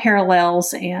a lot of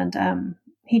parallels, and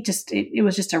it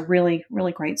was just a really,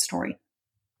 really great story.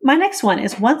 My next one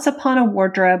is Once Upon a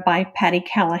Wardrobe by Patty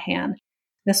Callahan.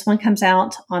 This one comes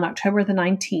out on October the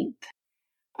 19th.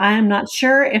 I am not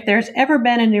sure if there's ever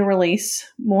been a new release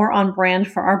more on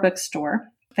brand for our bookstore,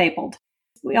 Fabled.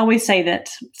 We always say that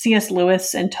C.S.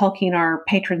 Lewis and Tolkien are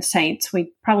patron saints.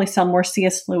 We probably sell more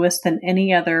C.S. Lewis than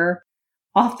any other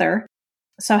author.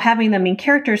 So having the main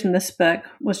characters in this book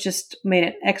was just made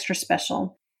it extra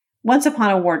special. Once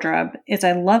Upon a Wardrobe is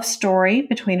a love story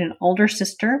between an older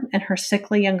sister and her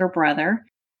sickly younger brother,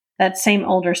 that same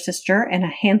older sister and a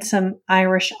handsome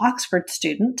Irish Oxford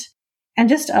student, and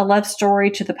just a love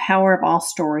story to the power of all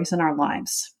stories in our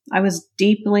lives. I was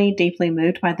deeply, deeply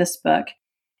moved by this book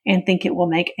and think it will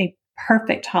make a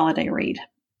perfect holiday read.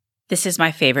 This is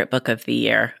my favorite book of the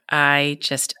year. I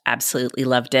just absolutely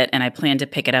loved it, and I plan to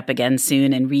pick it up again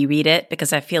soon and reread it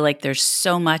because I feel like there's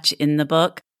so much in the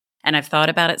book, and I've thought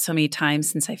about it so many times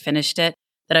since I finished it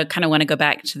that I kind of want to go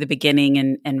back to the beginning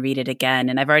and read it again.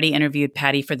 And I've already interviewed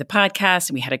Patty for the podcast,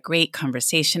 and we had a great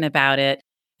conversation about it.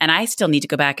 And I still need to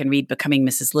go back and read Becoming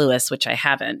Mrs. Lewis, which I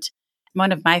haven't.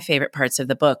 One of my favorite parts of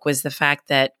the book was the fact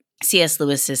that C.S.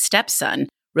 Lewis's stepson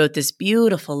wrote this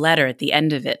beautiful letter at the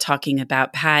end of it talking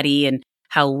about Patty and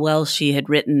how well she had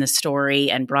written the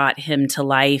story and brought him to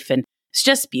life. And it's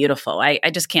just beautiful. I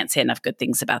just can't say enough good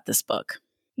things about this book.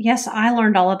 Yes, I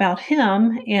learned all about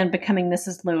him in Becoming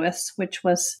Mrs. Lewis, which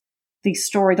was the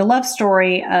love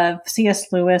story of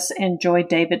C.S. Lewis and Joy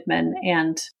Davidman,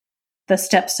 and the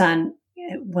stepson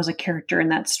was a character in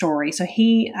that story. So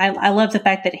I love the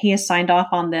fact that he has signed off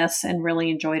on this and really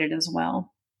enjoyed it as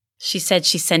well. She said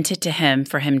she sent it to him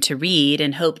for him to read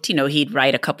and hoped, he'd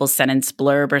write a couple sentence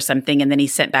blurb or something. And then he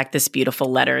sent back this beautiful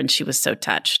letter, and she was so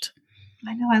touched.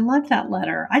 I know. I loved that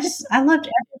letter. I loved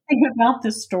everything about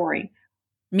this story.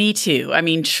 Me too. I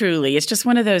mean, truly, it's just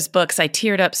one of those books. I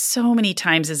teared up so many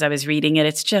times as I was reading it.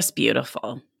 It's just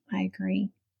beautiful. I agree.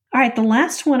 All right. The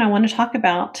last one I want to talk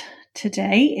about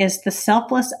today is The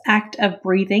Selfless Act of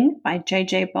Breathing by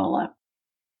J.J. Bola.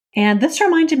 And this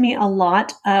reminded me a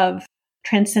lot of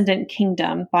Transcendent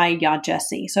Kingdom by Ya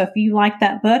Jesse. So if you like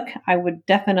that book, I would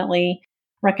definitely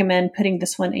recommend putting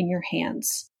this one in your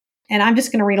hands. And I'm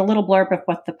just going to read a little blurb of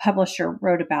what the publisher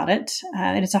wrote about it.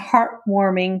 It is a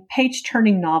heartwarming,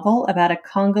 page-turning novel about a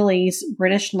Congolese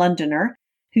British Londoner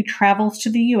who travels to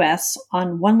the U.S.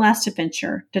 on one last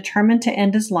adventure, determined to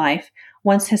end his life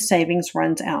once his savings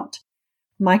runs out.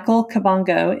 Michael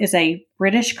Kabongo is a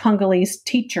British Congolese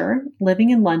teacher living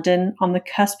in London on the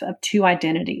cusp of two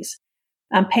identities.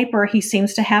 On paper, he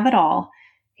seems to have it all.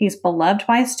 He's beloved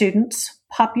by his students,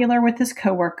 popular with his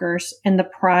coworkers, and the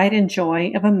pride and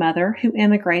joy of a mother who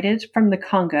immigrated from the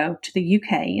Congo to the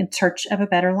UK in search of a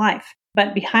better life.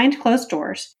 But behind closed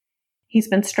doors, he's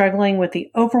been struggling with the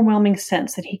overwhelming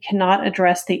sense that he cannot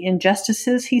address the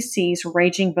injustices he sees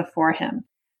raging before him,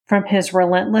 from his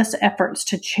relentless efforts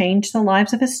to change the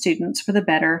lives of his students for the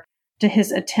better to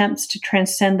his attempts to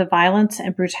transcend the violence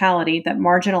and brutality that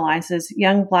marginalizes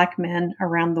young Black men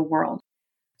around the world.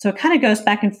 So it kind of goes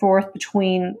back and forth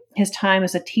between his time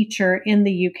as a teacher in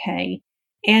the UK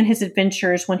and his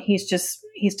adventures when he's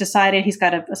decided he's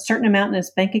got a certain amount in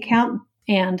his bank account,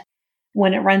 and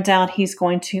when it runs out, he's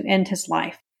going to end his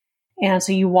life. And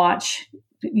so you watch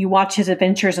his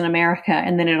adventures in America,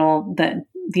 and then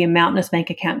the amount in his bank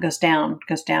account goes down.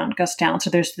 So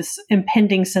there's this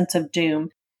impending sense of doom.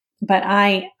 But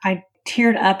I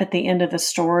teared up at the end of the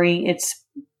story. It's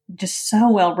just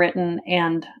so well written,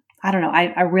 and I don't know.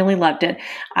 I really loved it.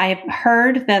 I've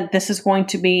heard that this is going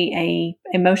to be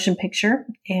a motion picture,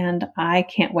 and I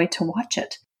can't wait to watch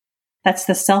it. That's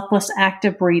The Selfless Act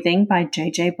of Breathing by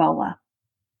J.J. Bola.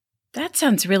 That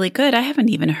sounds really good. I haven't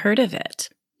even heard of it.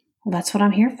 Well, that's what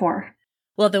I'm here for.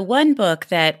 Well, the one book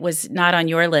that was not on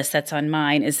your list that's on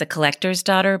mine is The Collector's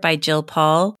Daughter by Jill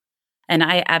Paul. And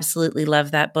I absolutely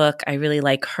love that book. I really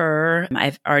like her.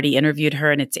 I've already interviewed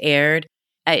her and it's aired.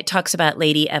 It talks about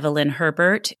Lady Evelyn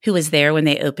Herbert, who was there when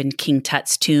they opened King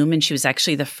Tut's tomb. And she was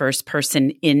actually the first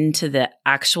person into the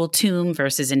actual tomb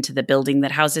versus into the building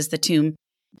that houses the tomb.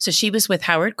 So she was with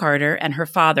Howard Carter and her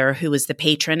father, who was the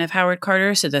patron of Howard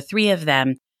Carter. So the three of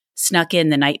them snuck in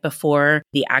the night before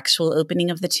the actual opening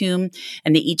of the tomb,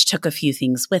 and they each took a few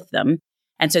things with them.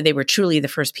 And so they were truly the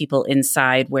first people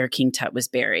inside where King Tut was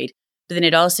buried. But then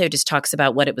it also just talks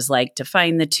about what it was like to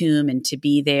find the tomb and to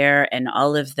be there, and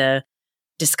all of the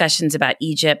discussions about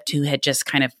Egypt, who had just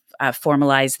kind of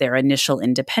formalized their initial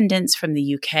independence from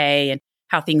the UK, and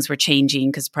how things were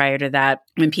changing. Because prior to that,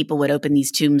 when people would open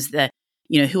these tombs,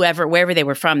 wherever they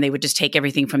were from, they would just take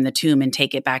everything from the tomb and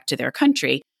take it back to their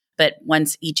country. But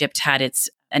once Egypt had its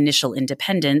initial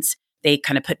independence, they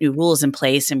kind of put new rules in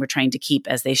place and were trying to keep,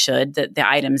 as they should, the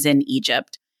items in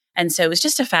Egypt. And so it was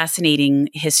just a fascinating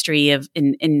history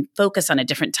in focus on a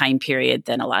different time period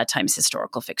than a lot of times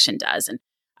historical fiction does. And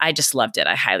I just loved it.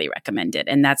 I highly recommend it.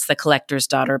 And that's The Collector's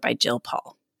Daughter by Jill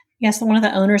Paul. Yes, one of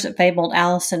the owners at Fabled,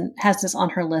 Allison, has this on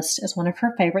her list as one of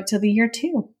her favorites of the year,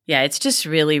 too. Yeah, it's just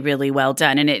really, really well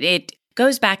done. And it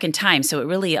goes back in time. So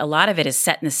a lot of it is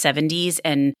set in the 70s.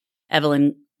 And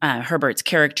Evelyn Herbert's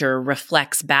character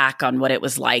reflects back on what it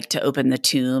was like to open the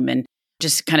tomb and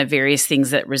just kind of various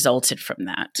things that resulted from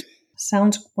that.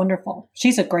 Sounds wonderful.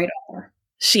 She's a great author.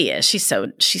 She is. She's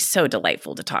so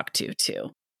delightful to talk to,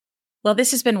 too. Well,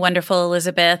 this has been wonderful,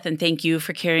 Elizabeth, and thank you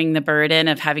for carrying the burden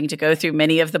of having to go through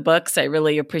many of the books. I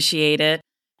really appreciate it.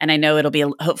 And I know it'll be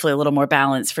hopefully a little more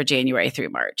balanced for January through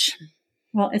March.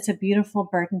 Well, it's a beautiful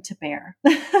burden to bear.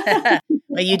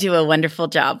 Well, you do a wonderful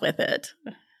job with it.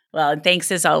 Well, and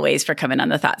thanks as always for coming on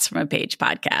the Thoughts from a Page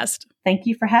podcast. Thank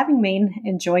you for having me, and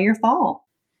enjoy your fall.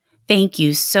 Thank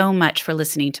you so much for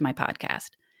listening to my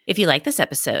podcast. If you like this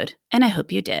episode, and I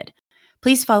hope you did,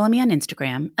 please follow me on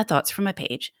Instagram at Thoughts from a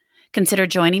Page. Consider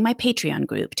joining my Patreon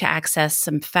group to access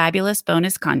some fabulous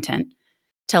bonus content.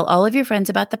 Tell all of your friends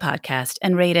about the podcast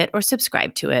and rate it or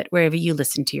subscribe to it wherever you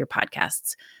listen to your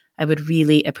podcasts. I would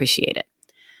really appreciate it.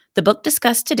 The book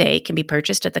discussed today can be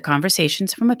purchased at the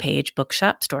Conversations from a Page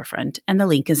bookshop storefront, and the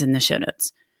link is in the show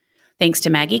notes. Thanks to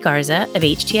Maggie Garza of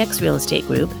HTX Real Estate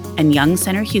Group and Young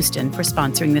Center Houston for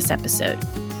sponsoring this episode.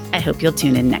 I hope you'll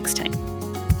tune in next time.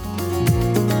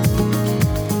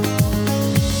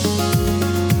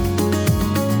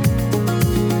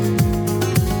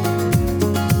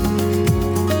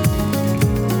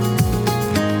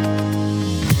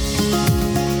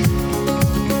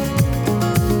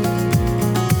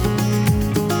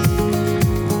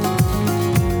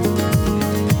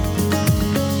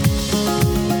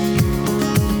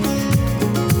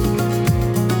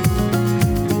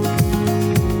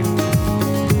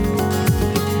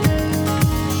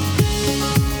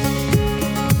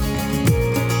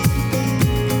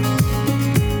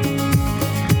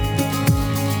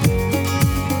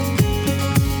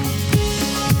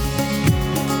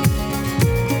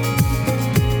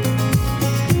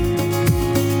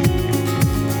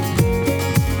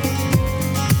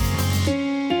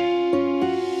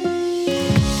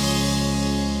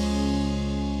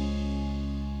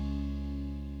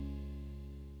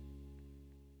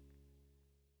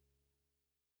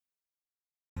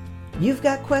 You've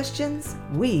got questions,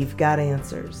 we've got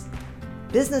answers.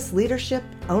 Business leadership,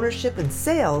 ownership, and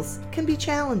sales can be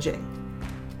challenging.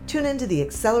 Tune into the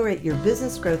Accelerate Your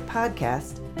Business Growth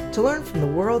podcast to learn from the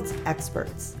world's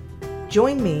experts.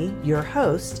 Join me, your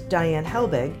host, Diane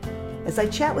Helbig, as I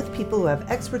chat with people who have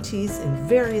expertise in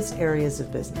various areas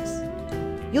of business.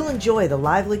 You'll enjoy the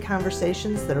lively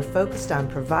conversations that are focused on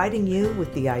providing you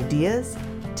with the ideas,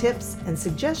 tips, and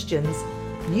suggestions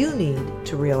you need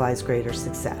to realize greater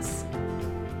success.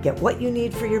 Get what you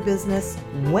need for your business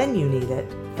when you need it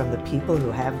from the people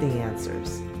who have the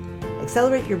answers.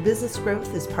 Accelerate Your Business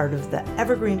Growth is part of the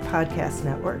Evergreen Podcast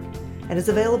Network and is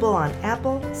available on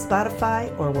Apple,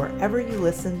 Spotify, or wherever you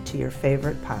listen to your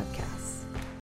favorite podcast.